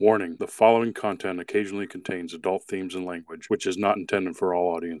Warning, the following content occasionally contains adult themes and language, which is not intended for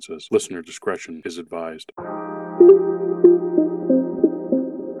all audiences. Listener discretion is advised.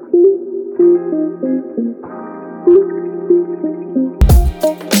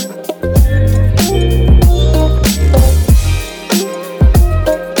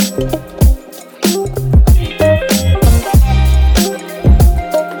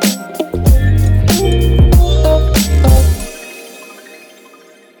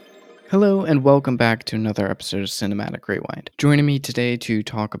 Hello and welcome back to another episode of Cinematic Rewind. Joining me today to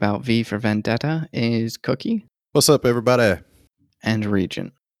talk about V for Vendetta is Cookie What's up, everybody? and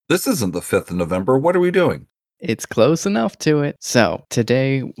Regent. This isn't the 5th of November. What are we doing? It's close enough to it. So,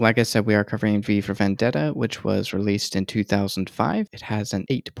 today, like I said, we are covering V for Vendetta, which was released in 2005. It has an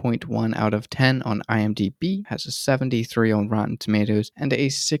 8.1 out of 10 on IMDb, has a 73 on Rotten Tomatoes, and a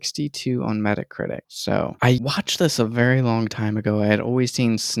 62 on Metacritic. So, I watched this a very long time ago. I had always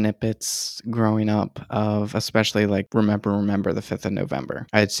seen snippets growing up of, especially like Remember the 5th of November.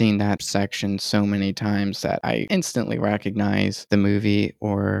 I had seen that section so many times that I instantly recognized the movie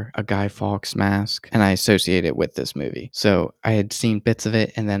or a Guy Fawkes mask, and I associated it with this movie. So I had seen bits of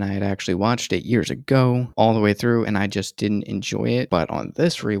it, and then I had actually watched it years ago all the way through, and I just didn't enjoy it. But on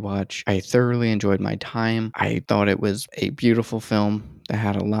this rewatch, I thoroughly enjoyed my time. I thought it was a beautiful film that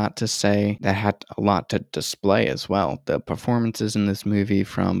had a lot to say, that had a lot to display as well. The performances in this movie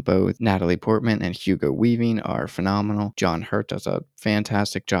from both Natalie Portman and Hugo Weaving are phenomenal. John Hurt does a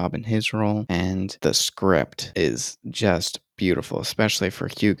fantastic job in his role, and the script is just beautiful, especially for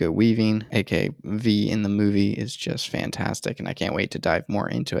Hugo Weaving, aka V in the movie, is just fantastic, and I can't wait to dive more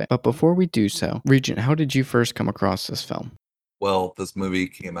into it. But before we do so, Regent, how did you first come across this film? Well, this movie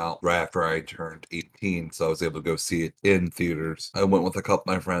came out right after I turned 18, so I was able to go see it in theaters. I went with a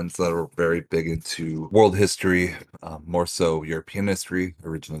couple of my friends that were very big into world history, more so European history.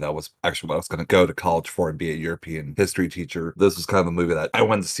 Originally, that was actually what I was going to go to college for and be a European history teacher. This was kind of a movie that I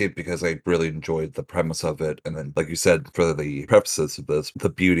wanted to see it because I really enjoyed the premise of it. And then, like you said, for the prefaces of this, the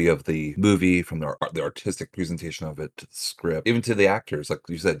beauty of the movie, from the artistic presentation of it to the script, even to the actors. Like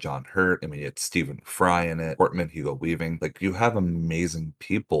you said, John Hurt. I mean, it's Stephen Fry in it, Portman, Hugo Weaving. Like, you have amazing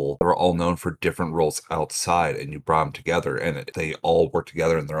people that are all known for different roles outside, and you brought them together, and they all work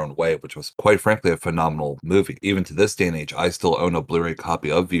together in their own way, which was quite frankly a phenomenal movie. Even to this day and age, I still own a Blu-ray copy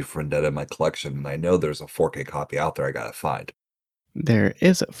of V for Vendetta in my collection, and I know there's a 4K copy out there I gotta find. There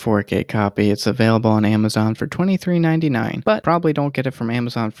is a 4K copy. It's available on Amazon for $23.99, but probably don't get it from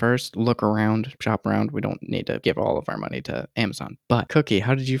Amazon first. Look around, shop around. We don't need to give all of our money to Amazon. But Cookie,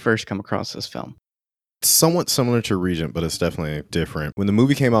 how did you first come across this film? Somewhat similar to Regent, but it's definitely different. When the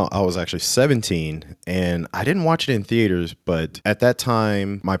movie came out, I was actually 17, and I didn't watch it in theaters, but at that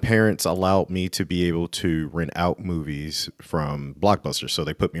time, my parents allowed me to be able to rent out movies from Blockbuster, so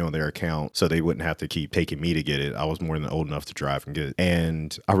they put me on their account so they wouldn't have to keep taking me to get it. I was more than old enough to drive and get it.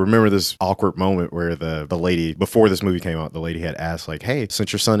 And I remember this awkward moment where the lady, before this movie came out, the lady had asked, like, hey,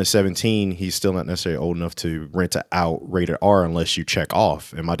 since your son is 17, he's still not necessarily old enough to rent it out rated R unless you check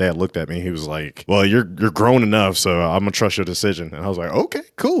off. And my dad looked at me, he was like, well, you're grown enough, so I'm gonna trust your decision. And I was like, okay,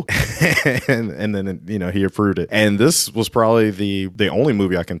 cool. and then, he approved it. And this was probably the only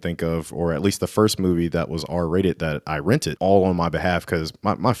movie I can think of, or at least the first movie that was R-rated that I rented all on my behalf, because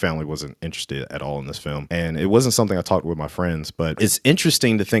my family wasn't interested at all in this film. And it wasn't something I talked with my friends, but it's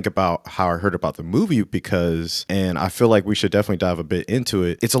interesting to think about how I heard about the movie because, and I feel like we should definitely dive a bit into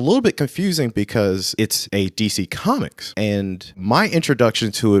it. It's a little bit confusing because it's a DC Comics. And my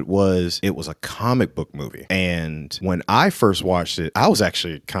introduction to it was a comic book movie. And when I first watched it, I was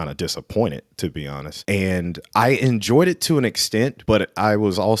actually kind of disappointed, to be honest. And I enjoyed it to an extent, but I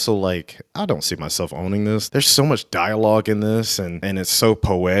was also like, I don't see myself owning this. There's so much dialogue in this, and it's so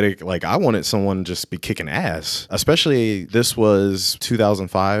poetic. Like, I wanted someone to just be kicking ass. Especially, this was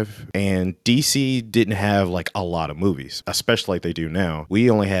 2005, and DC didn't have like a lot of movies, especially like they do now.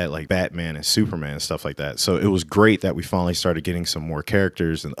 We only had like Batman and Superman and stuff like that. So it was great that we finally started getting some more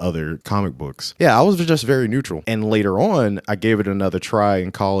characters in other comic books. Yeah, I was just very neutral. And later on, I gave it another try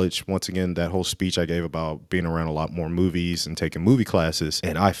in college. Once again, that whole speech I gave about being around a lot more movies and taking movie classes,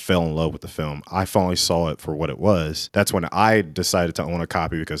 and I fell in love with the film. I finally saw it for what it was. That's when I decided to own a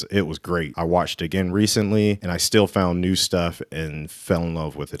copy because it was great. I watched it again recently, and I still found new stuff and fell in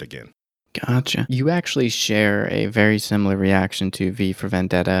love with it again. Gotcha. You actually share a very similar reaction to V for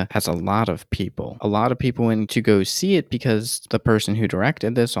Vendetta as a lot of people. A lot of people went to go see it because the person who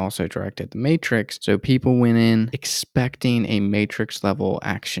directed this also directed The Matrix. So people went in expecting a Matrix level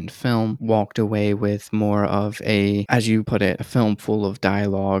action film, walked away with more of a, as you put it, a film full of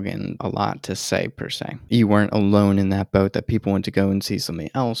dialogue and a lot to say per se. You weren't alone in that boat that people went to go and see something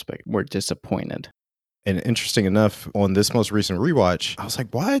else, but were disappointed. And interesting enough, on this most recent rewatch, I was like,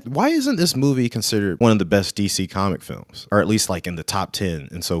 why isn't this movie considered one of the best DC comic films? Or at least like in the top 10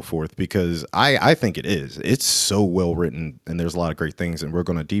 and so forth, because I think it is. It's so well written and there's a lot of great things and we're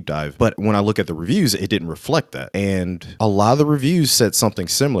going to deep dive. But when I look at the reviews, it didn't reflect that. And a lot of the reviews said something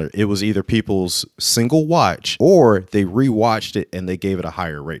similar. It was either people's single watch or they rewatched it and they gave it a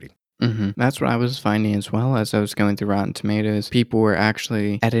higher rating. That's what I was finding as well as I was going through Rotten Tomatoes. People were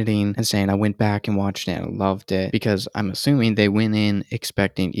actually editing and saying, I went back and watched it and I loved it because I'm assuming they went in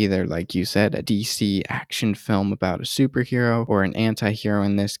expecting either, like you said, a DC action film about a superhero or an anti hero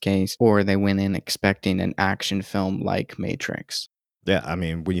in this case, or they went in expecting an action film like Matrix. Yeah, I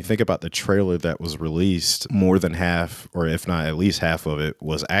mean, when you think about the trailer that was released, more than half, or if not at least half of it,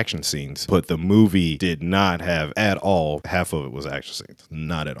 was action scenes. But the movie did not have at all, half of it was action scenes.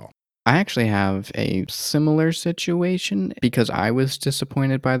 Not at all. I actually have a similar situation because I was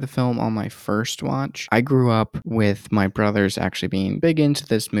disappointed by the film on my first watch. I grew up with my brothers actually being big into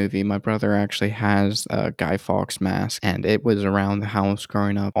this movie. My brother actually has a Guy Fawkes mask, and it was around the house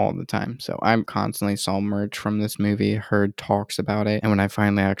growing up all the time. So I constantly saw merch from this movie, heard talks about it, and when I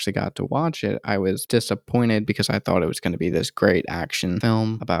finally actually got to watch it, I was disappointed because I thought it was going to be this great action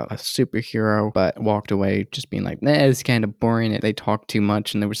film about a superhero, but walked away just being like, nah, it's kind of boring. They talked too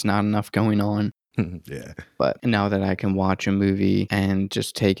much, and there was not enough going on. Yeah. But now that I can watch a movie and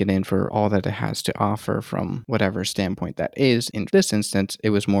just take it in for all that it has to offer from whatever standpoint that is, in this instance,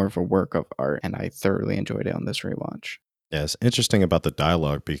 it was more of a work of art, and I thoroughly enjoyed it on this rewatch. Yeah, it's interesting about the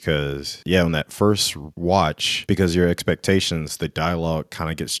dialogue because, yeah, on that first watch, because your expectations, the dialogue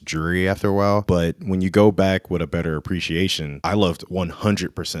kind of gets dreary after a while. But when you go back with a better appreciation, I loved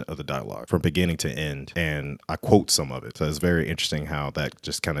 100% of the dialogue from beginning to end. And I quote some of it. So it's very interesting how that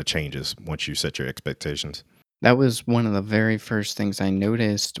just kind of changes once you set your expectations. That was one of the very first things I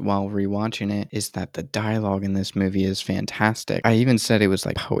noticed while rewatching it is that the dialogue in this movie is fantastic. I even said it was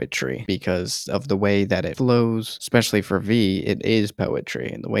like poetry because of the way that it flows, especially for V, it is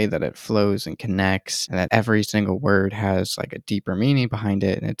poetry and the way that it flows and connects and that every single word has like a deeper meaning behind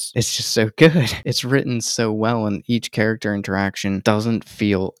it. And it's just so good. It's written so well and each character interaction doesn't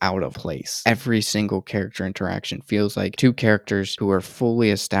feel out of place. Every single character interaction feels like two characters who are fully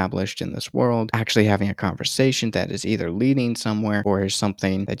established in this world actually having a conversation that is either leading somewhere or is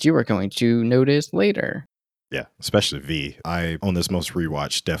something that you are going to notice later. Yeah, especially V. I, on this most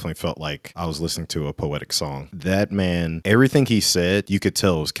rewatch, definitely felt like I was listening to a poetic song. That man, everything he said, you could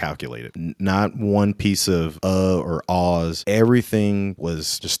tell was calculated. Not one piece of or ahs. Everything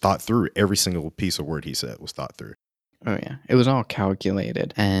was just thought through. Every single piece of word he said was thought through. Oh, yeah. It was all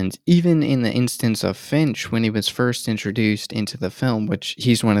calculated. And even in the instance of Finch, when he was first introduced into the film, which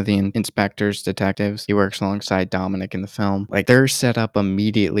he's one of the inspectors, detectives, he works alongside Dominic in the film, like they're set up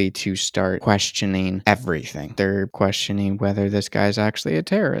immediately to start questioning everything. They're questioning whether this guy's actually a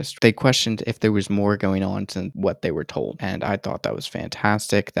terrorist. They questioned if there was more going on than what they were told. And I thought that was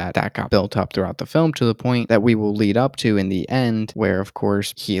fantastic that that got built up throughout the film to the point that we will lead up to in the end, where, of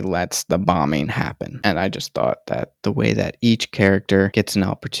course, he lets the bombing happen. And I just thought that the way that each character gets an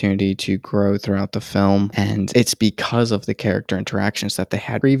opportunity to grow throughout the film, and it's because of the character interactions that they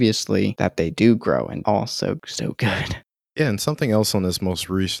had previously that they do grow, and also so good. Yeah, and something else on this most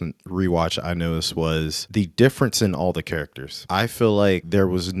recent rewatch I noticed was the difference in all the characters. I feel like there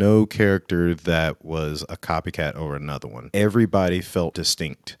was no character that was a copycat over another one. Everybody felt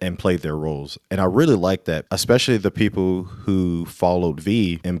distinct and played their roles. And I really like that, especially the people who followed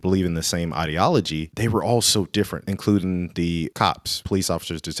V and believe in the same ideology. They were all so different, including the cops, police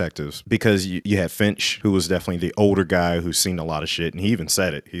officers, detectives, because you had Finch, who was definitely the older guy who's seen a lot of shit. And he even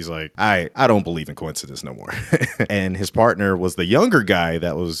said it. He's like, I don't believe in coincidence no more. And his partner was the younger guy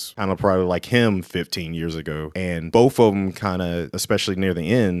that was kind of probably like him 15 years ago. And both of them kind of, especially near the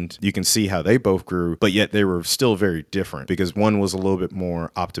end, you can see how they both grew, but yet they were still very different because one was a little bit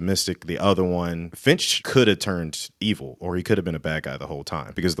more optimistic. The other one, Finch could have turned evil or he could have been a bad guy the whole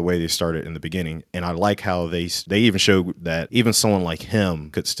time because the way they started in the beginning. And I like how they even showed that even someone like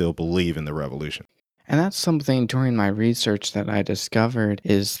him could still believe in the revolution. And that's something during my research that I discovered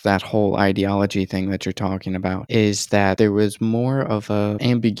is that whole ideology thing that you're talking about is that there was more of a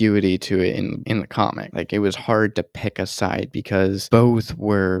ambiguity to it in the comic. Like it was hard to pick a side because both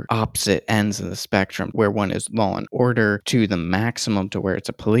were opposite ends of the spectrum where one is law and order to the maximum to where it's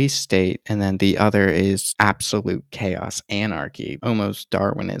a police state and then the other is absolute chaos, anarchy, almost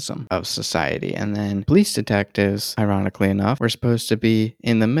Darwinism of society. And then police detectives, ironically enough, were supposed to be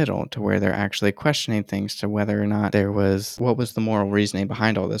in the middle to where they're actually questioning things to whether or not what was the moral reasoning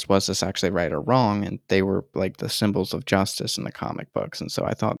behind all this? Was this actually right or wrong? And they were like the symbols of justice in the comic books. And so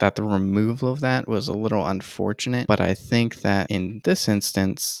I thought that the removal of that was a little unfortunate, but I think that in this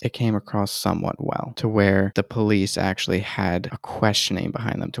instance, it came across somewhat well to where the police actually had a questioning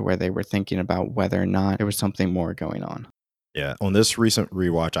behind them to where they were thinking about whether or not there was something more going on. Yeah, on this recent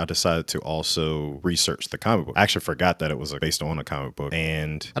rewatch, I decided to also research the comic book. I actually forgot that it was based on a comic book,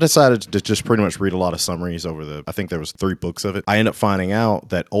 and I decided to just pretty much read a lot of summaries over I think there was 3 books of it. I ended up finding out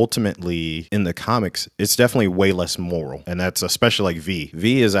that ultimately in the comics, it's definitely way less moral, and that's especially like V.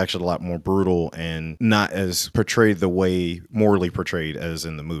 V is actually a lot more brutal and not as portrayed the way morally portrayed as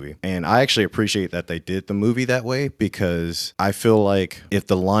in the movie. And I actually appreciate that they did the movie that way because I feel like if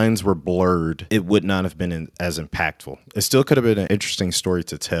the lines were blurred, it would not have been as impactful. It still could have been an interesting story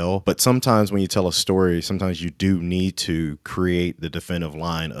to tell, but sometimes when you tell a story, sometimes you do need to create the definitive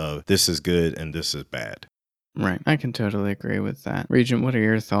line of this is good and this is bad. Right. I can totally agree with that. Regent, what are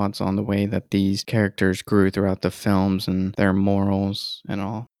your thoughts on the way that these characters grew throughout the films and their morals and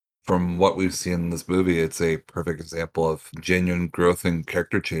all? From what we've seen in this movie, it's a perfect example of genuine growth and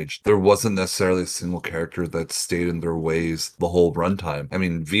character change. There wasn't necessarily a single character that stayed in their ways the whole runtime. I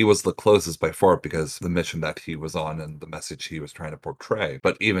mean, V was the closest by far because the mission that he was on and the message he was trying to portray.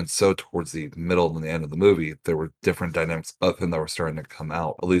 But even so, towards the middle and the end of the movie, there were different dynamics of him that were starting to come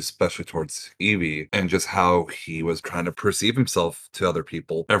out, at least especially towards Evie, and just how he was trying to perceive himself to other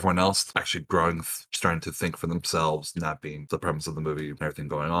people. Everyone else actually growing, starting to think for themselves, not being the premise of the movie and everything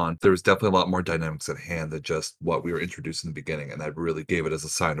going on. There was definitely a lot more dynamics at hand than just what we were introduced in the beginning, and that really gave it as a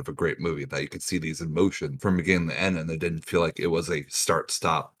sign of a great movie that you could see these in motion from beginning to end, and it didn't feel like it was a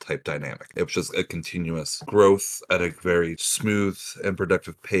start-stop type dynamic. It was just a continuous growth at a very smooth and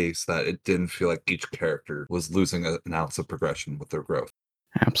productive pace that it didn't feel like each character was losing an ounce of progression with their growth.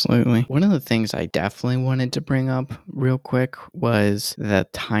 Absolutely. One of the things I definitely wanted to bring up real quick was the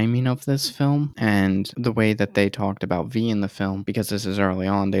timing of this film and the way that they talked about V in the film, because this is early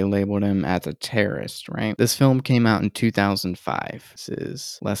on, they labeled him as a terrorist, right? This film came out in 2005. This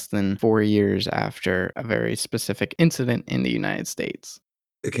is less than 4 years after a very specific incident in the United States.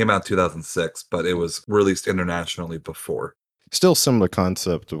 It came out in 2006, but it was released internationally before. Still similar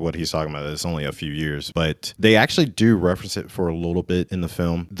concept to what he's talking about. It's only a few years, but they actually do reference it for a little bit in the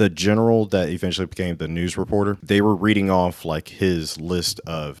film. The general that eventually became the news reporter, they were reading off like his list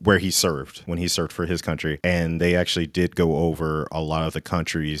of where he served when he served for his country. And they actually did go over a lot of the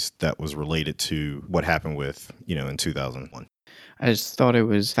countries that was related to what happened with, in 2001. I just thought it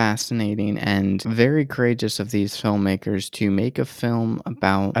was fascinating and very courageous of these filmmakers to make a film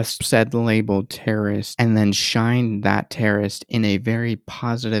about a said labeled terrorist and then shine that terrorist in a very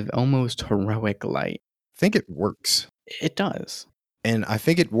positive, almost heroic light. I think it works. It does. And I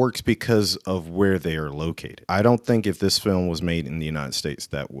think it works because of where they are located. I don't think if this film was made in the United States,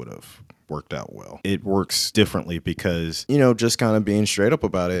 that would have worked out well. It works differently because, just kind of being straight up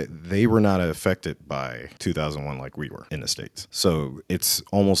about it, they were not affected by 2001 like we were in the States. So it's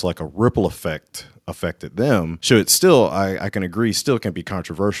almost like a ripple effect affected them. So it's still, I can agree, still can be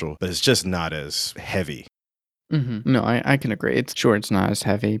controversial, but it's just not as heavy. No, I can agree. It's not as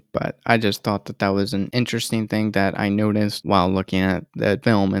heavy, but I just thought that was an interesting thing that I noticed while looking at that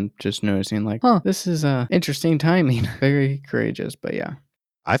film and just noticing like, this is interesting timing. Very courageous, but yeah.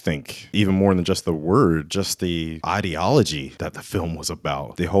 I think even more than just the word, just the ideology that the film was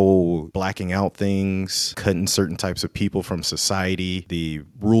about. The whole blacking out things, cutting certain types of people from society, the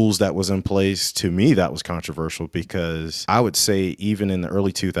rules that was in place. To me, that was controversial because I would say even in the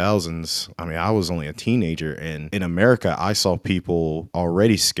early 2000s, I was only a teenager, and in America, I saw people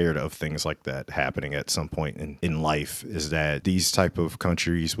already scared of things like that happening at some point in life, is that these type of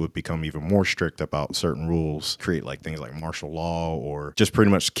countries would become even more strict about certain rules, create like things like martial law, or just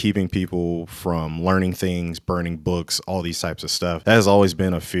pretty much keeping people from learning things, burning books, all these types of stuff. That has always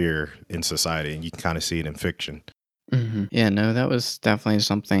been a fear in society, and you can kind of see it in fiction. Yeah, no, that was definitely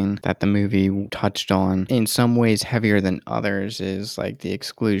something that the movie touched on. In some ways, heavier than others is like the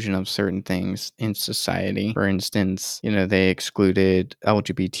exclusion of certain things in society. For instance, they excluded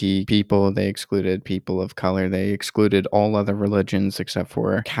LGBT people, they excluded people of color, they excluded all other religions except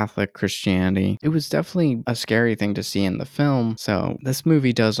for Catholic Christianity. It was definitely a scary thing to see in the film. So, this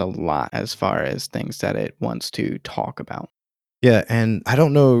movie does a lot as far as things that it wants to talk about. Yeah, and I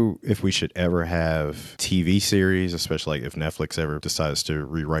don't know if we should ever have TV series, especially like if Netflix ever decides to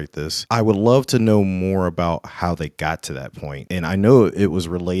rewrite this. I would love to know more about how they got to that point. And I know it was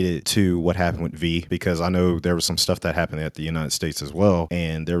related to what happened with V, because I know there was some stuff that happened at the United States as well.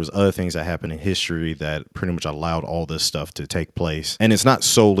 And there was other things that happened in history that pretty much allowed all this stuff to take place. And it's not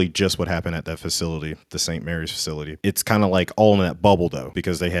solely just what happened at that facility, the St. Mary's facility. It's kind of like all in that bubble though,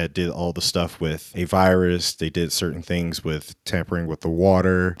 because they did all the stuff with a virus. They did certain things with tampering with the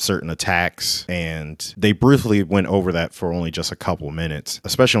water, certain attacks, and they briefly went over that for only just a couple minutes.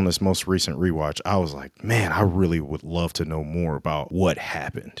 Especially on this most recent rewatch, I was like, man, I really would love to know more about what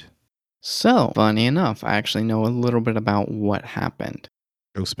happened. So, funny enough, I actually know a little bit about what happened.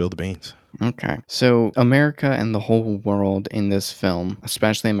 Go spill the beans. Okay. So, America and the whole world in this film,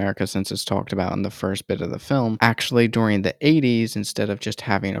 especially America since it's talked about in the first bit of the film, actually during the 80s, instead of just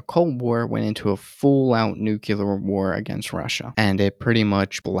having a Cold War, went into a full out nuclear war against Russia. And it pretty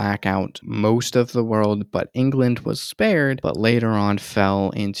much blacked out most of the world, but England was spared, but later on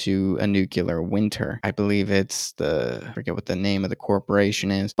fell into a nuclear winter. I believe it's I forget what the name of the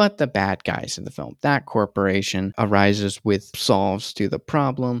corporation is, but the bad guys in the film. That corporation arises with solves to the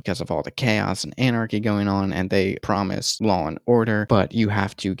problem because of all the chaos and anarchy going on, and they promise law and order, but you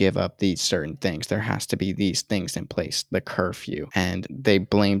have to give up these certain things. There has to be these things in place, the curfew, and they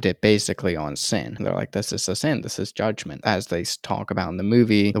blamed it basically on sin. They're like, this is a sin, this is judgment. As they talk about in the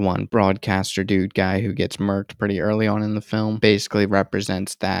movie, the one broadcaster dude guy who gets murked pretty early on in the film basically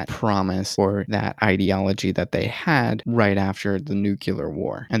represents that promise or that ideology that they had right after the nuclear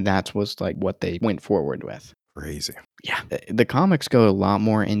war, and that was like what they went forward with. Crazy. Yeah, the comics go a lot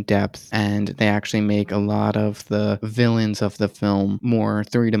more in depth, and they actually make a lot of the villains of the film more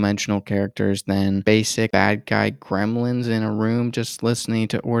three-dimensional characters than basic bad guy gremlins in a room just listening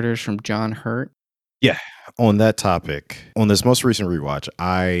to orders from John Hurt. Yeah. On that topic, on this most recent rewatch,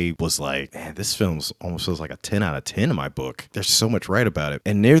 I was like, man, this film almost feels like a 10 out of 10 in my book. There's so much right about it.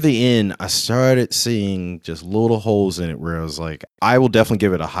 And near the end, I started seeing just little holes in it where I was like, I will definitely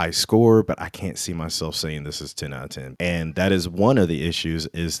give it a high score, but I can't see myself saying this is 10 out of 10. And that is one of the issues,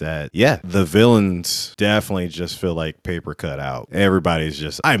 is that, yeah, the villains definitely just feel like paper cut out. Everybody's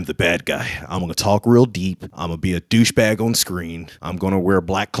just, I'm the bad guy. I'm going to talk real deep. I'm going to be a douchebag on screen. I'm going to wear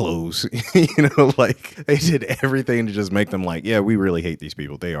black clothes. Like, they did everything to just make them like, yeah, we really hate these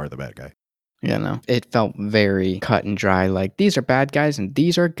people. They are the bad guy. It felt very cut and dry, like these are bad guys and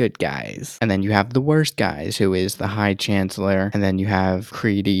these are good guys. And then you have the worst guys, who is the High Chancellor, and then you have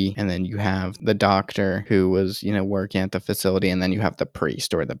Creedy, and then you have the doctor who was, working at the facility, and then you have the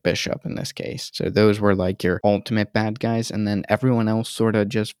priest or the bishop in this case. So those were like your ultimate bad guys, and then everyone else sort of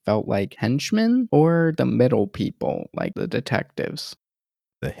just felt like henchmen or the middle people, like the detectives.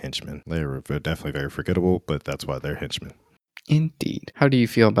 The henchmen. They were definitely very forgettable, but that's why they're henchmen. Indeed. How do you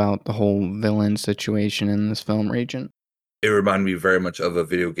feel about the whole villain situation in this film, Regent? It reminded me very much of a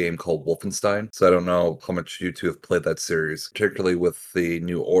video game called Wolfenstein. So I don't know how much you two have played that series, particularly with the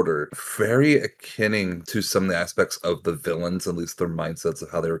New Order. Very akin to some of the aspects of the villains, at least their mindsets of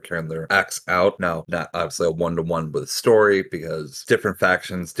how they were carrying their acts out. Now, not obviously a one-to-one with a story, because different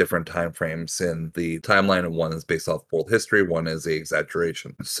factions, different time frames in the timeline, and one is based off world history, one is a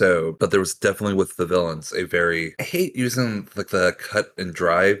exaggeration. So, but there was definitely with the villains a very, I hate using like the cut and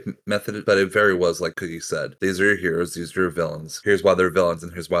dry method, but it very was like Cookie said. These are your heroes, these are your villains. Here's why they're villains,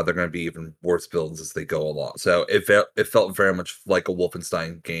 and here's why they're going to be even worse villains as they go along. So it felt very much like a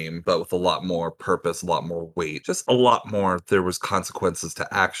Wolfenstein game, but with a lot more purpose, a lot more weight, just a lot more. There was consequences to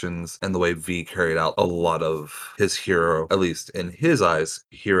actions, and the way V carried out a lot of his hero, at least in his eyes,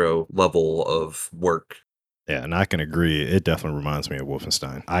 hero level of work. Yeah, and I can agree. It definitely reminds me of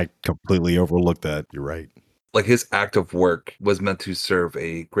Wolfenstein. I completely overlooked that. You're right. Like, his act of work was meant to serve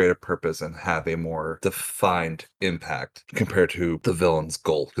a greater purpose and have a more defined impact compared to the villain's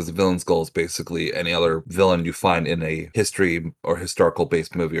goal. Because the villain's goal is basically any other villain you find in a history or historical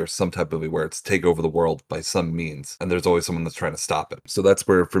based movie or some type of movie where it's take over the world by some means. And there's always someone that's trying to stop it. So that's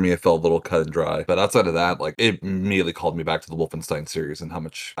where, for me, it felt a little cut and dry. But outside of that, like, it immediately called me back to the Wolfenstein series and how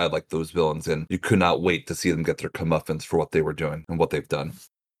much I like those villains. And you could not wait to see them get their comeuppance for what they were doing and what they've done.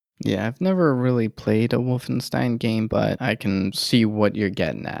 Yeah, I've never really played a Wolfenstein game, but I can see what you're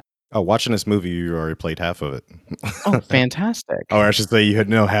getting at. Oh, watching this movie, you already played half of it. Oh, fantastic. Or I should say you had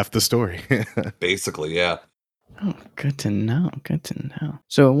know half the story. Basically, yeah. Oh, good to know. Good to know.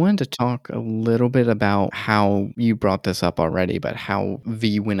 So I wanted to talk a little bit about how you brought this up already, but how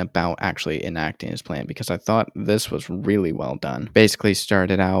V went about actually enacting his plan, because I thought this was really well done. Basically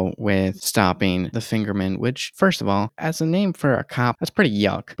started out with stopping the Fingerman, which, first of all, as a name for a cop, that's pretty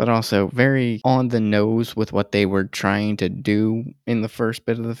yuck, but also very on the nose with what they were trying to do in the first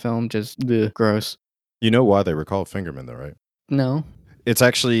bit of the film. Just gross. You know why they were called Fingermen, though, right? No. It's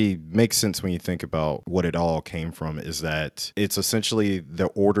actually makes sense when you think about what it all came from, is that it's essentially the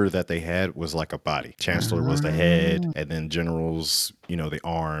order that they had was like a body. Chancellor was the head, Ah, and then generals, you know, the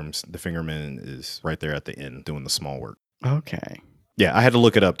arms. The Fingerman is right there at the end doing the small work. okay. Yeah, I had to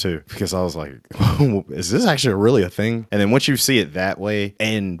look it up too because I was like, is this actually really a thing? And then once you see it that way,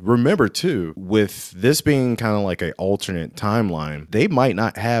 and remember too, with this being kind of like an alternate timeline, they might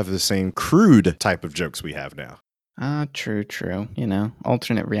not have the same crude type of jokes we have now. True, true. You know,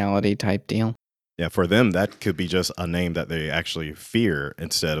 alternate reality type deal. Yeah, for them, that could be just a name that they actually fear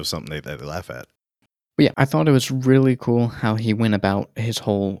instead of something that they laugh at. But yeah, I thought it was really cool how he went about his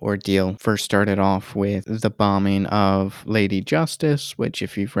whole ordeal. First started off with the bombing of Lady Justice, which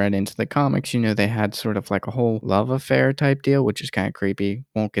if you've read into the comics, you know they had sort of like a whole love affair type deal, which is kind of creepy.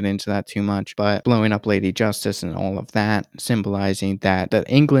 Won't get into that too much, but blowing up Lady Justice and all of that, symbolizing that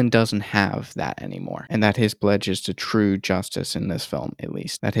England doesn't have that anymore, and that his pledge is to true justice in this film, at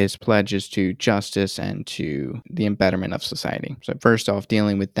least. That his pledge is to justice and to the betterment of society. So first off,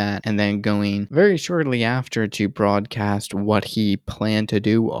 dealing with that, and then going very shortly after to broadcast what he planned to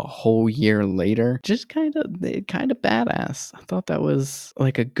do a whole year later. Just kind of badass. I thought that was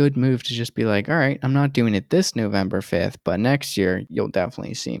like a good move to just be like, all right, I'm not doing it this November 5th, but next year you'll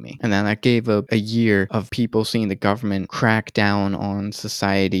definitely see me. And then that gave a year of people seeing the government crack down on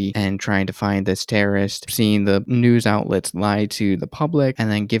society and trying to find this terrorist, seeing the news outlets lie to the public, and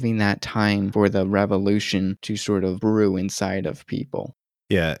then giving that time for the revolution to sort of brew inside of people.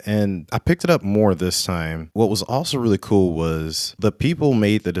 Yeah, and I picked it up more this time. What was also really cool was the people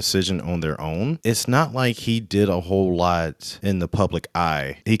made the decision on their own. It's not like he did a whole lot in the public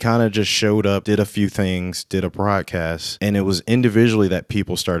eye. He kind of just showed up, did a few things, did a broadcast, and it was individually that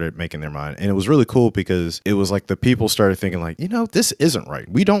people started making their mind. And it was really cool because it was like the people started thinking like, you know, this isn't right.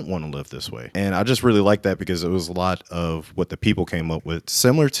 We don't want to live this way. And I just really liked that because it was a lot of what the people came up with,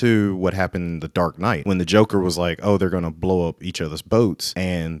 similar to what happened in The Dark Knight when the Joker was like, oh, they're going to blow up each other's boats.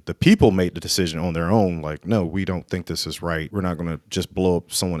 And the people made the decision on their own, like, no, we don't think this is right. We're not going to just blow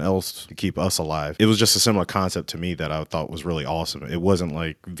up someone else to keep us alive. It was just a similar concept to me that I thought was really awesome. It wasn't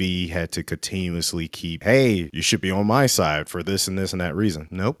like V had to continuously keep, hey, you should be on my side for this and this and that reason.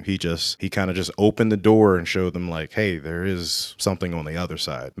 Nope. He kind of just opened the door and showed them like, hey, there is something on the other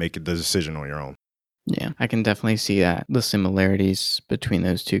side. Make the decision on your own. Yeah, I can definitely see that. The similarities between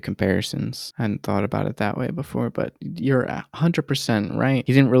those two comparisons. I hadn't thought about it that way before, but you're 100% right.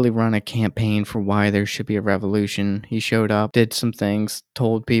 He didn't really run a campaign for why there should be a revolution. He showed up, did some things,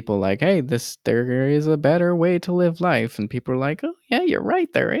 told people like, hey, there is a better way to live life. And people were like, oh, yeah, you're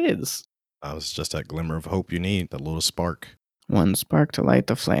right, there is. That was just that glimmer of hope you need, that little spark. One spark to light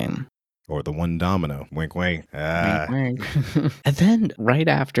the flame. Or the one domino. Wink, wink. Wink, wink. And then right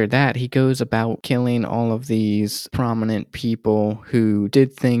after that, he goes about killing all of these prominent people who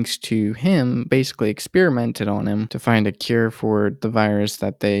did things to him, basically experimented on him to find a cure for the virus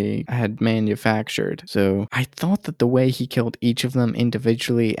that they had manufactured. So I thought that the way he killed each of them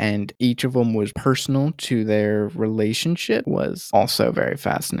individually and each of them was personal to their relationship was also very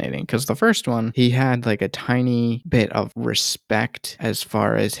fascinating. Because the first one, he had like a tiny bit of respect as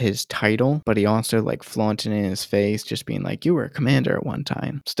far as his title, but he also like flaunted in his face, just being like, you were a commander at one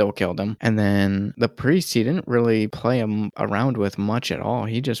time. Still killed him. And then the priest, he didn't really play him around with much at all.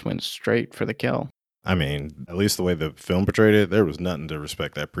 He just went straight for the kill. I mean, at least the way the film portrayed it, there was nothing to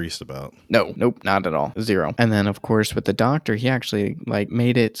respect that priest about. Nope, not at all. Zero. And then, of course, with the doctor, he actually like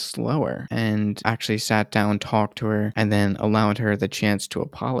made it slower and actually sat down, talked to her, and then allowed her the chance to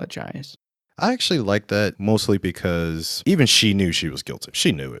apologize. I actually like that mostly because even she knew she was guilty.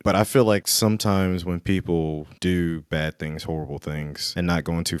 She knew it. But I feel like sometimes when people do bad things, horrible things, and not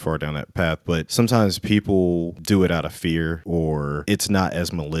going too far down that path, but sometimes people do it out of fear or it's not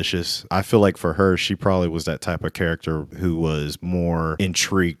as malicious. I feel like for her, she probably was that type of character who was more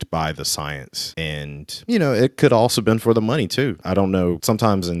intrigued by the science. And, you know, it could also been for the money too. I don't know.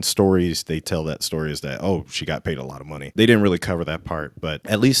 Sometimes in stories, they tell that story is that, oh, she got paid a lot of money. They didn't really cover that part, but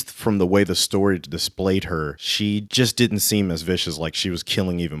at least from the way the story displayed her, she just didn't seem as vicious, like she was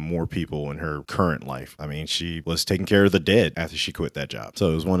killing even more people in her current life. I mean, she was taking care of the dead after she quit that job.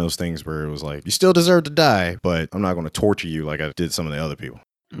 So it was one of those things where it was like, you still deserve to die, but I'm not going to torture you like I did some of the other people.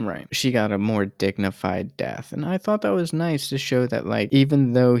 Right. She got a more dignified death. And I thought that was nice to show that, like,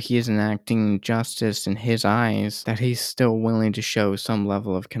 even though he is enacting justice in his eyes, that he's still willing to show some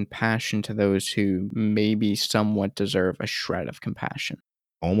level of compassion to those who maybe somewhat deserve a shred of compassion.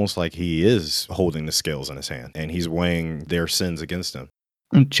 Almost like he is holding the scales in his hand and he's weighing their sins against him.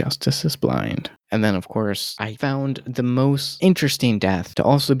 Justice is blind. And then, of course, I found the most interesting death to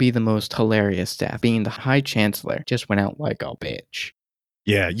also be the most hilarious death, being the High Chancellor just went out like a bitch.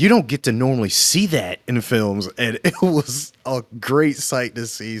 Yeah, you don't get to normally see that in films, and it was a great sight to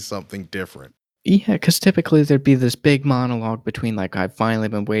see something different. Yeah, because typically there'd be this big monologue between, like, I've finally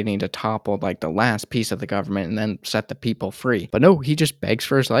been waiting to topple, like, the last piece of the government and then set the people free. But no, he just begs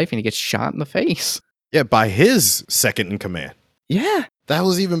for his life and he gets shot in the face. Yeah, by his second in command. Yeah. That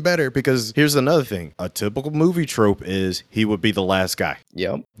was even better because here's another thing. A typical movie trope is he would be the last guy.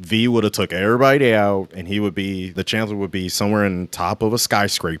 Yep. V would have took everybody out and the chancellor would be somewhere in top of a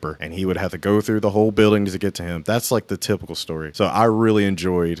skyscraper and he would have to go through the whole building to get to him. That's like the typical story. So I really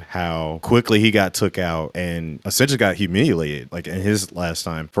enjoyed how quickly he got took out and essentially got humiliated like in his last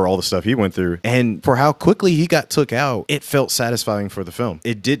time for all the stuff he went through. And for how quickly he got took out, it felt satisfying for the film.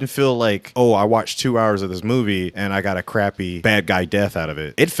 It didn't feel like, oh, I watched 2 hours of this movie and I got a crappy bad guy death out of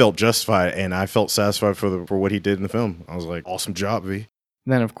it. It felt justified and I felt satisfied for what he did in the film. I was like, awesome job, V.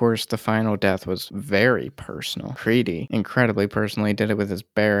 Then, of course, the final death was very personal. Creedy, incredibly personal. He did it with his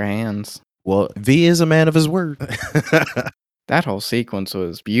bare hands. Well, V is a man of his word. That whole sequence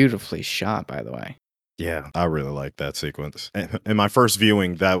was beautifully shot, by the way. Yeah, I really like that sequence. In my first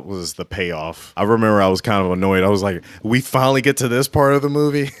viewing, that was the payoff. I remember I was kind of annoyed. I was like, we finally get to this part of the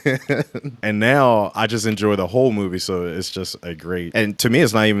movie. And now I just enjoy the whole movie. So it's just a great, and to me,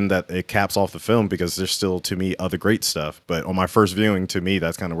 it's not even that it caps off the film because there's still, to me, other great stuff. But on my first viewing, to me,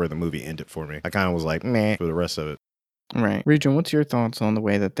 that's kind of where the movie ended for me. I kind of was like, meh, for the rest of it. Right. Regent, what's your thoughts on the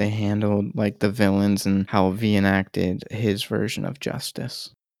way that they handled, like, the villains and how V enacted his version of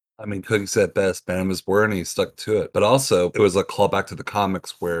justice? I mean, Cookie said best, man of his word, and he stuck to it. But also, it was a callback to the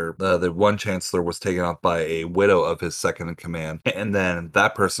comics where the one chancellor was taken out by a widow of his second in command, and then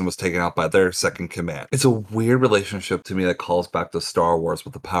that person was taken out by their second command. It's a weird relationship to me that calls back to Star Wars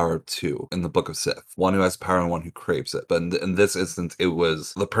with the power of two in the Book of Sith. One who has power and one who craves it. But in this instance, it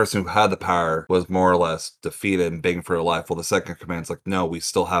was the person who had the power was more or less defeated and begging for her life, while the second command's like, no, we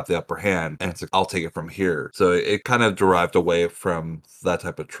still have the upper hand, and it's like, I'll take it from here. So it kind of derived away from that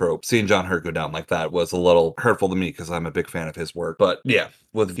type of trope. Seeing John Hurt go down like that was a little hurtful to me because I'm a big fan of his work. But yeah,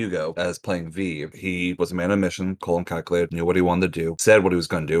 with Hugo as playing V, he was a man of mission, cool and calculated, knew what he wanted to do, said what he was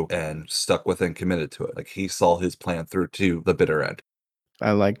going to do, and stuck with it and committed to it. Like he saw his plan through to the bitter end.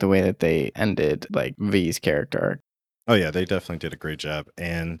 I like the way that they ended, like, V's character arc. Oh yeah, they definitely did a great job.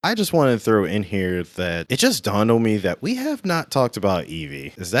 And I just wanted to throw in here that it just dawned on me that we have not talked about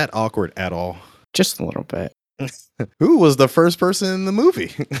Evie. Is that awkward at all? Just a little bit. Who was the first person in the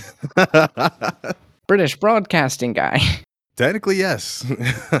movie? British broadcasting guy. Technically, yes.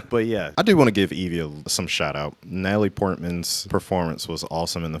 But yeah, I do want to give Evie some shout out. Natalie Portman's performance was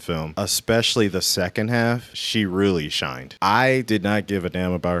awesome in the film, especially the second half. She really shined. I did not give a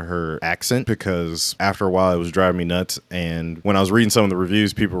damn about her accent because after a while it was driving me nuts. And when I was reading some of the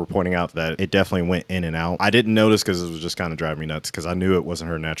reviews, people were pointing out that it definitely went in and out. I didn't notice because it was just kind of driving me nuts because I knew it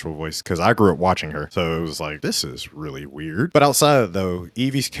wasn't her natural voice because I grew up watching her. So it was like, this is really weird. But outside of it, though,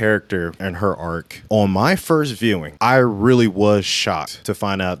 Evie's character and her arc, on my first viewing, I really was shocked to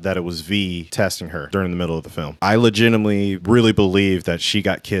find out that it was V testing her during the middle of the film. I legitimately really believed that she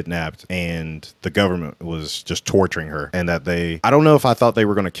got kidnapped and the government was just torturing her and that I don't know if I thought they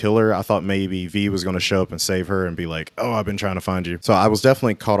were going to kill her. I thought maybe V was going to show up and save her and be like, oh, I've been trying to find you. So I was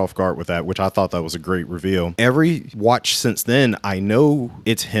definitely caught off guard with that, which I thought that was a great reveal. Every watch since then, I know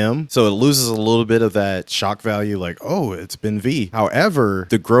it's him. So it loses a little bit of that shock value, like, oh, it's been V. However,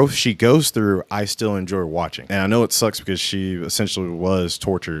 the growth she goes through, I still enjoy watching. And I know it sucks because she essentially was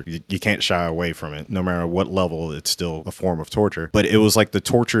tortured. You can't shy away from it. No matter what level, it's still a form of torture. But it was like the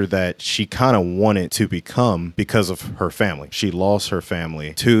torture that she kind of wanted to become because of her family. She lost her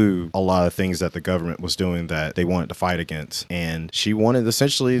family to a lot of things that the government was doing that they wanted to fight against. And she wanted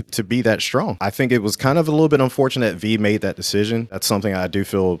essentially to be that strong. I think it was kind of a little bit unfortunate that V made that decision. That's something I do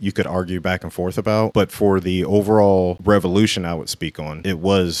feel you could argue back and forth about. But for the overall revolution I would speak on, it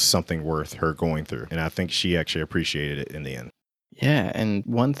was something worth her going through. And I think she actually appreciated it in the end. Yeah, and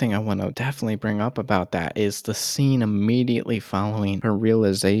one thing I want to definitely bring up about that is the scene immediately following her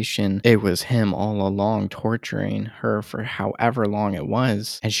realization it was him all along torturing her for however long it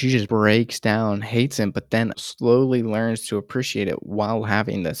was. And she just breaks down, hates him, but then slowly learns to appreciate it while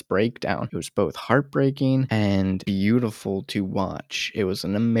having this breakdown. It was both heartbreaking and beautiful to watch. It was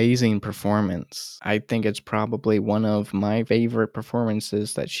an amazing performance. I think it's probably one of my favorite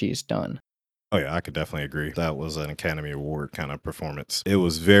performances that she's done. Oh yeah, I could definitely agree. That was an Academy Award kind of performance. It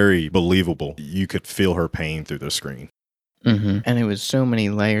was very believable. You could feel her pain through the screen. And it was so many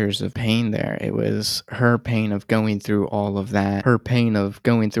layers of pain there. It was her pain of going through all of that, her pain of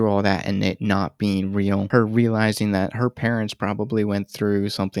going through all that and it not being real, her realizing that her parents probably went through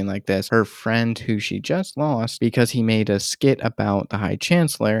something like this, her friend who she just lost because he made a skit about the High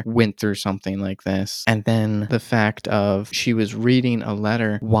Chancellor went through something like this. And then the fact of she was reading a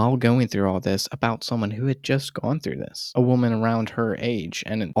letter while going through all this about someone who had just gone through this, a woman around her age,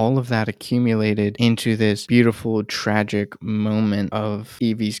 and all of that accumulated into this beautiful, tragic moment of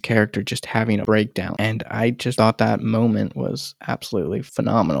Evie's character just having a breakdown. And I just thought that moment was absolutely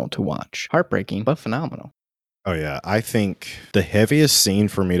phenomenal to watch. Heartbreaking, but phenomenal. Oh yeah, I think the heaviest scene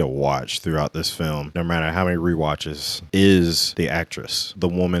for me to watch throughout this film, no matter how many rewatches, is the actress, the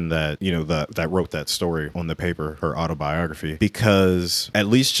woman that that wrote that story on the paper, her autobiography. Because at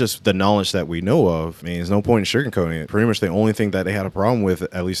least just the knowledge that we know of, I mean, there's no point in sugarcoating it. Pretty much the only thing that they had a problem with,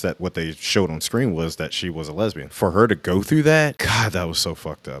 at least that what they showed on screen, was that she was a lesbian. For her to go through that, God, that was so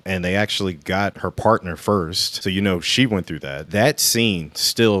fucked up. And they actually got her partner first, so she went through that. That scene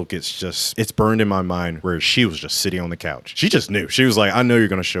still it's burned in my mind, where she was just sitting on the couch. She just knew. She was like, I know you're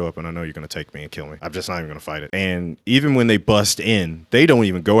going to show up and I know you're going to take me and kill me. I'm just not even going to fight it. And even when they bust in, they don't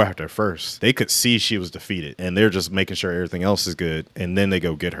even go after her first. They could see she was defeated and they're just making sure everything else is good. And then they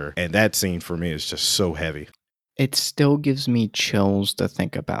go get her. And that scene for me is just so heavy. It still gives me chills to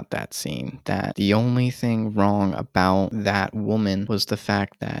think about that scene. That the only thing wrong about that woman was the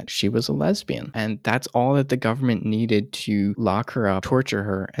fact that she was a lesbian. And that's all that the government needed to lock her up, torture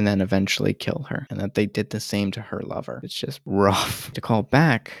her, and then eventually kill her. And that they did the same to her lover. It's just rough. To call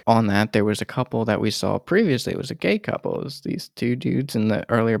back on that, there was a couple that we saw previously. It was a gay couple. It was these two dudes in the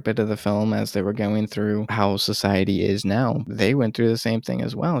earlier bit of the film as they were going through how society is now. They went through the same thing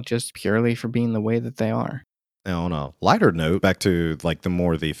as well, just purely for being the way that they are. Now, on a lighter note, back to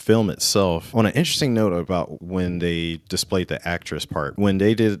the film itself, on an interesting note about when they displayed the actress part, when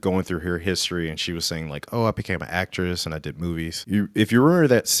they did going through her history and she was saying like, oh, I became an actress and I did movies. If you remember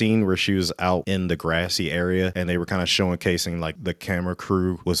that scene where she was out in the grassy area and they were kind of showcasing like the camera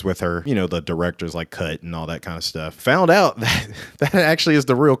crew was with her, the directors like cut and all that kind of stuff, found out that that actually is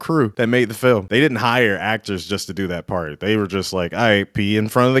the real crew that made the film. They didn't hire actors just to do that part. They were just like, all right, pee in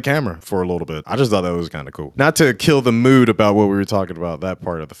front of the camera for a little bit. I just thought that was kind of cool. Not to kill the mood about what we were talking about, that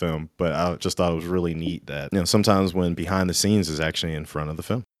part of the film, but I just thought it was really neat that, sometimes when behind the scenes is actually in front of the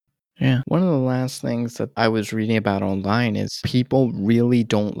film. Yeah. One of the last things that I was reading about online is people really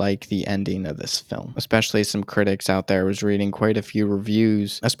don't like the ending of this film, especially some critics out there. I was reading quite a few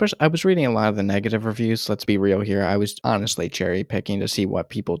reviews, especially I was reading a lot of the negative reviews. Let's be real here. I was honestly cherry picking to see what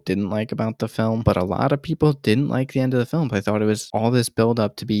people didn't like about the film, but a lot of people didn't like the end of the film. They thought it was all this build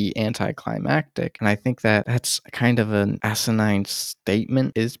up to be anticlimactic. And I think that that's kind of an asinine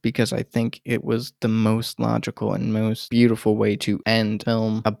statement, is because I think it was the most logical and most beautiful way to end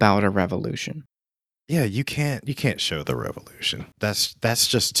film about a revolution. Yeah, you can't show the revolution. That's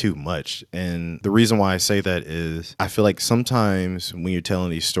just too much. And the reason why I say that is I feel like sometimes when you're telling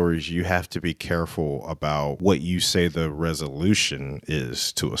these stories, you have to be careful about what you say the resolution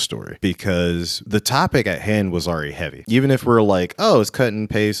is to a story, because the topic at hand was already heavy. Even if we're like, oh, it's cut and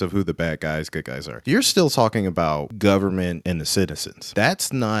paste of who the bad guys, good guys are, you're still talking about government and the citizens.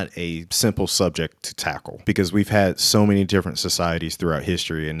 That's not a simple subject to tackle, because we've had so many different societies throughout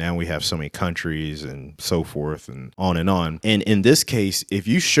history, and now we have so many countries and so forth and on and on. And in this case, if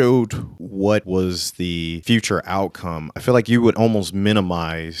you showed what was the future outcome, I feel like you would almost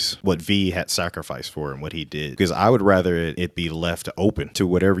minimize what V had sacrificed for and what he did, because I would rather it be left open to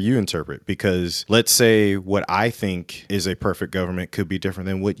whatever you interpret. Because let's say what I think is a perfect government could be different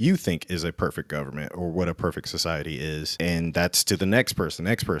than what you think is a perfect government or what a perfect society is, and that's to the next person.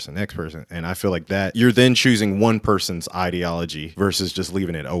 And I feel like that you're then choosing one person's ideology versus just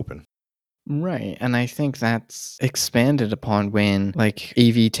leaving it open. Right. And I think that's expanded upon when, like,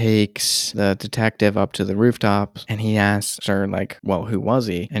 Evie takes the detective up to the rooftop and he asks her, like, well, who was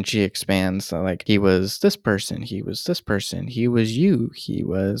he? And she expands, like, he was this person, he was this person, he was you, he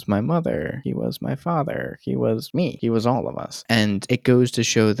was my mother, he was my father, he was me, he was all of us. And it goes to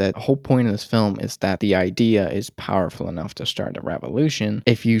show that the whole point of this film is that the idea is powerful enough to start a revolution.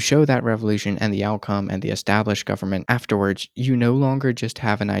 If you show that revolution and the outcome and the established government afterwards, you no longer just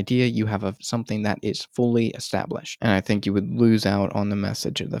have an idea, you have something that is fully established. And I think you would lose out on the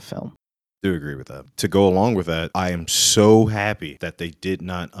message of the film. Do agree with that. To go along with that, I am so happy that they did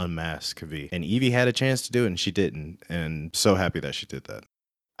not unmask V. And Evie had a chance to do it and she didn't. And so happy that she did that.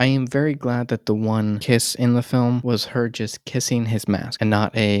 I am very glad that the one kiss in the film was her just kissing his mask and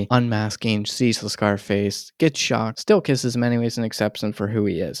not a unmasking, sees the scar face, gets shocked, still kisses him anyways and accepts him for who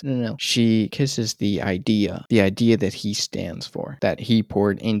he is. No. She kisses the idea that he stands for, that he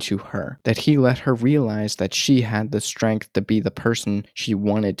poured into her, that he let her realize that she had the strength to be the person she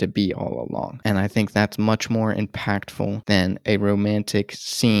wanted to be all along. And I think that's much more impactful than a romantic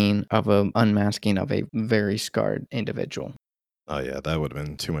scene of an unmasking of a very scarred individual. Oh yeah, that would have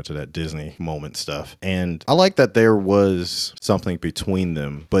been too much of that Disney moment stuff. And I like that there was something between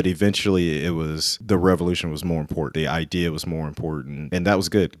them, but eventually it was the revolution was more important. The idea was more important. And that was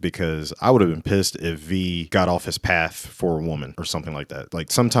good because I would have been pissed if V got off his path for a woman or something like that. Like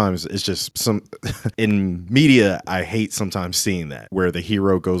sometimes it's just some in media, I hate sometimes seeing that where the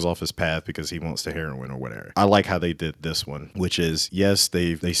hero goes off his path because he wants the heroine or whatever. I like how they did this one, which is yes,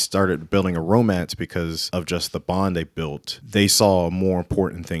 they started building a romance because of just the bond they built. They saw a more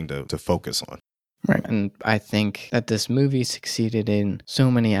important thing to focus on. Right. And I think that this movie succeeded in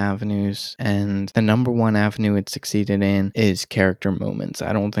so many avenues, and the number one avenue it succeeded in is character moments.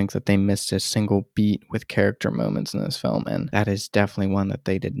 I don't think that they missed a single beat with character moments in this film, and that is definitely one that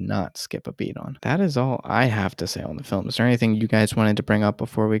they did not skip a beat on. That is all I have to say on the film. Is there anything you guys wanted to bring up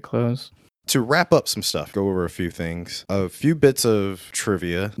before we close? To wrap up some stuff, go over a few things, a few bits of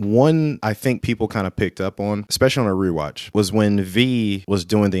trivia. One I think people kind of picked up on, especially on a rewatch, was when V was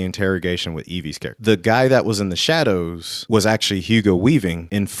doing the interrogation with Evie's character. The guy that was in the shadows was actually Hugo Weaving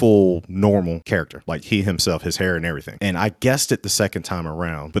in full normal character, like he himself, his hair and everything. And I guessed it the second time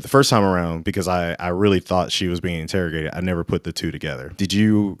around, but the first time around, because I really thought she was being interrogated, I never put the two together. Did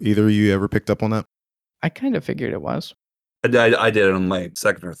either of you ever picked up on that? I kind of figured it was. I did it on my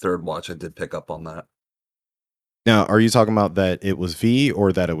second or third watch. I did pick up on that. Now, are you talking about that it was V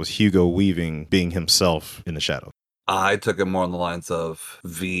or that it was Hugo Weaving being himself in the shadow? I took it more on the lines of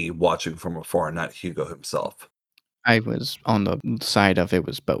V watching from afar, not Hugo himself. I was on the side of it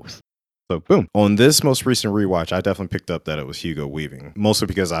was both. So boom. On this most recent rewatch, I definitely picked up that it was Hugo Weaving, mostly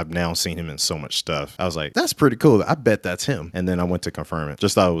because I've now seen him in so much stuff. I was like, that's pretty cool. I bet that's him. And then I went to confirm it.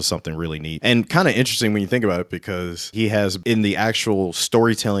 Just thought it was something really neat and kind of interesting when you think about it, because he has, in the actual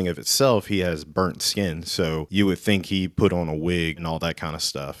storytelling of itself, he has burnt skin. So you would think he put on a wig and all that kind of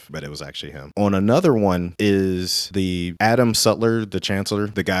stuff, but it was actually him. On another one is the Adam Sutler, the Chancellor,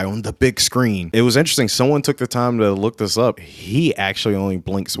 the guy on the big screen. It was interesting. Someone took the time to look this up. He actually only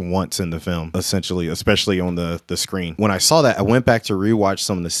blinks once in the film, essentially, especially on the screen. When I saw that, I went back to rewatch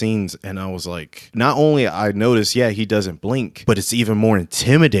some of the scenes and I was like, not only I noticed, yeah, he doesn't blink, but it's even more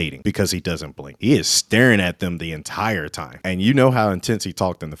intimidating because he doesn't blink. He is staring at them the entire time. And you know how intense he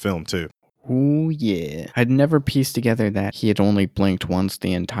talked in the film too. Oh, yeah. I'd never pieced together that he had only blinked once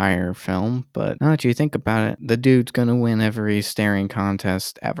the entire film, but now that you think about it, the dude's gonna win every staring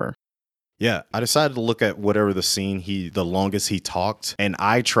contest ever. Yeah, I decided to look at whatever the scene the longest he talked, and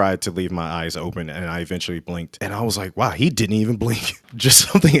I tried to leave my eyes open, and I eventually blinked, and I was like, wow, he didn't even blink.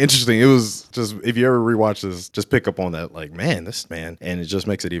 Just something interesting. It was just, if you ever rewatch this, just pick up on that, like, man, this man, and it just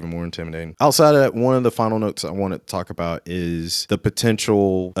makes it even more intimidating. Outside of that, one of the final notes I want to talk about is the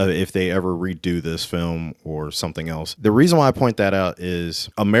potential of if they ever redo this film or something else. The reason why I point that out is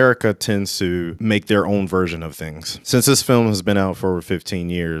America tends to make their own version of things. Since this film has been out for over 15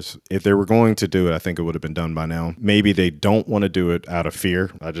 years, if they were going to do it, I think it would have been done by now. Maybe they don't want to do it out of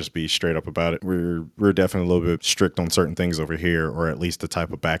fear. I'll just be straight up about it. We're definitely a little bit strict on certain things over here, or at least the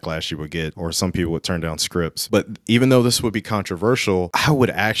type of backlash you would get, or some people would turn down scripts. But even though this would be controversial, I would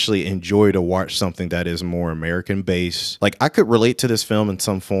actually enjoy to watch something that is more American based. Like, I could relate to this film in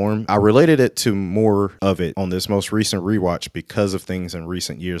some form. I related it to more of it on this most recent rewatch because of things in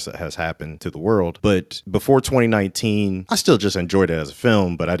recent years that has happened to the world. But before 2019, I still just enjoyed it as a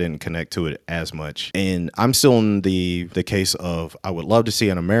film, but I didn't connect to into it as much. And I'm still in the case of I would love to see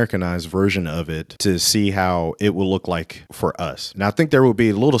an Americanized version of it to see how it will look like for us. And I think there will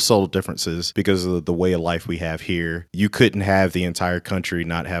be little subtle differences because of the way of life we have here. You couldn't have the entire country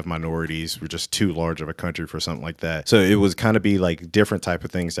not have minorities. We're just too large of a country for something like that. So it would kind of be like different type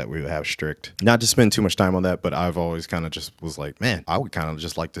of things that we would have strict. Not to spend too much time on that, but I've always kind of just was like, man, I would kind of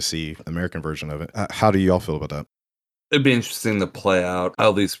just like to see American version of it. How do y'all feel about that? It'd be interesting to play out,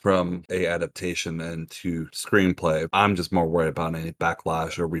 at least from a adaptation and to screenplay. I'm just more worried about any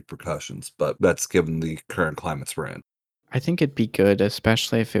backlash or repercussions, but that's given the current climates we're in. I think it'd be good,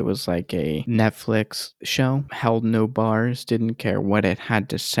 especially if it was like a Netflix show, held no bars, didn't care what it had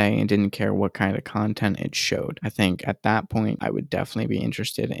to say, and didn't care what kind of content it showed. I think at that point, I would definitely be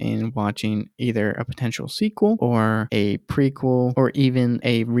interested in watching either a potential sequel or a prequel or even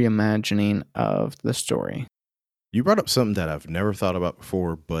a reimagining of the story. You brought up something that I've never thought about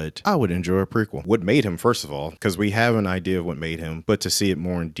before, but I would enjoy a prequel. What made him, first of all, because we have an idea of what made him, but to see it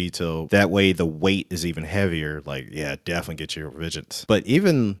more in detail, that way the weight is even heavier. Like, yeah, definitely get your vengeance. But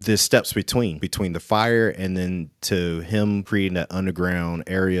even the steps between the fire and then to him creating that underground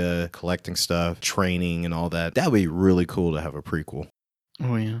area, collecting stuff, training and all that, that would be really cool to have a prequel.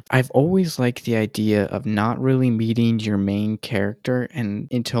 Oh yeah. I've always liked the idea of not really meeting your main character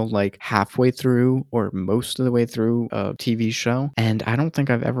until like halfway through or most of the way through a TV show. And I don't think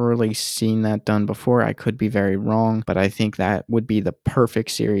I've ever really seen that done before. I could be very wrong, but I think that would be the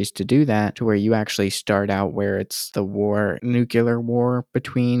perfect series to do that, to where you actually start out where it's the war, nuclear war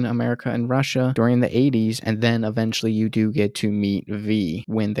between America and Russia during the 80s, and then eventually you do get to meet V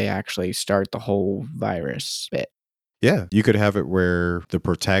when they actually start the whole virus bit. Yeah, you could have it where the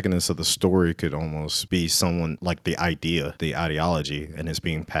protagonist of the story could almost be someone like the idea, the ideology, and it's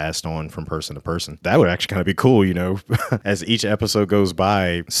being passed on from person to person. That would actually kind of be cool, you know? As each episode goes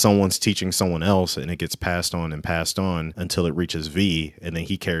by, someone's teaching someone else and it gets passed on until it reaches V, and then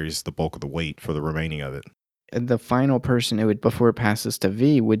he carries the bulk of the weight for the remaining of it. The final person it would, before it passes to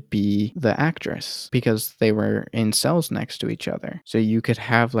V, would be the actress, because they were in cells next to each other. So you could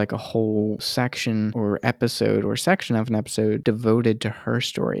have like a whole section or episode or section of an episode devoted to her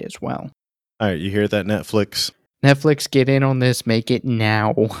story as well. All right, you hear that, Netflix? Netflix, get in on this. Make it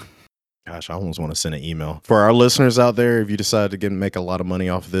now. Gosh, I almost want to send an email. For our listeners out there, if you decide to make a lot of money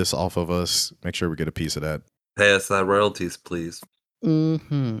off of this, off of us, make sure we get a piece of that. Pay us that royalties, please.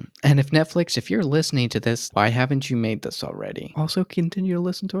 And if Netflix, if you're listening to this, why haven't you made this already? Also, continue to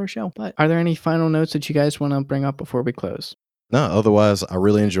listen to our show. But are there any final notes that you guys want to bring up before we close? No, otherwise, I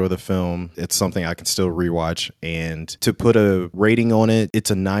really enjoy the film. It's something I can still rewatch. And to put a rating on it,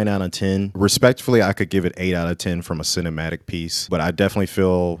 it's a 9 out of 10. Respectfully, I could give it 8 out of 10 from a cinematic piece. But I definitely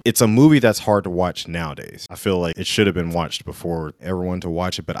feel it's a movie that's hard to watch nowadays. I feel like it should have been watched before everyone to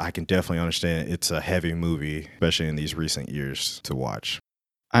watch it. But I can definitely understand it's a heavy movie, especially in these recent years, to watch.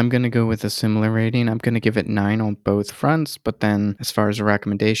 I'm going to go with a similar rating. I'm going to give it 9 on both fronts, but then as far as a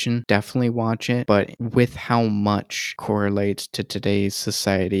recommendation, definitely watch it. But with how much correlates to today's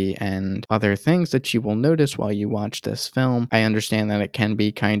society and other things that you will notice while you watch this film, I understand that it can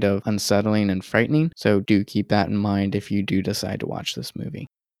be kind of unsettling and frightening. So do keep that in mind if you do decide to watch this movie.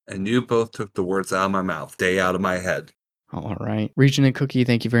 And you both took the words out of my mouth, day out of my head. All right. Regent and Cookie,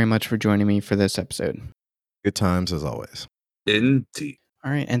 thank you very much for joining me for this episode. Good times as always. Indeed.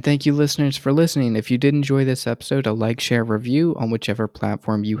 All right, and thank you listeners for listening. If you did enjoy this episode, a like, share, review on whichever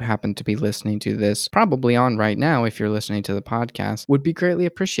platform you happen to be listening to this, probably on right now if you're listening to the podcast, would be greatly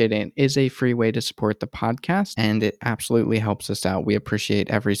appreciated. It is a free way to support the podcast, and it absolutely helps us out. We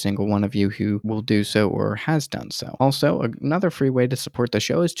appreciate every single one of you who will do so or has done so. Also, another free way to support the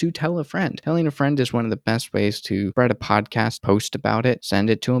show is to tell a friend. Telling a friend is one of the best ways to spread a podcast, post about it,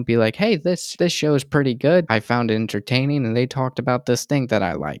 send it to them, be like, hey, this show is pretty good. I found it entertaining, and they talked about this thing that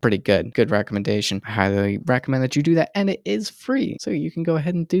I like. Pretty good. Good recommendation. I highly recommend that you do that, and it is free, so you can go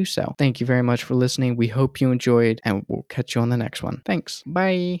ahead and do so. Thank you very much for listening. We hope you enjoyed, and we'll catch you on the next one. Thanks.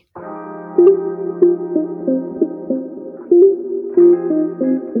 Bye.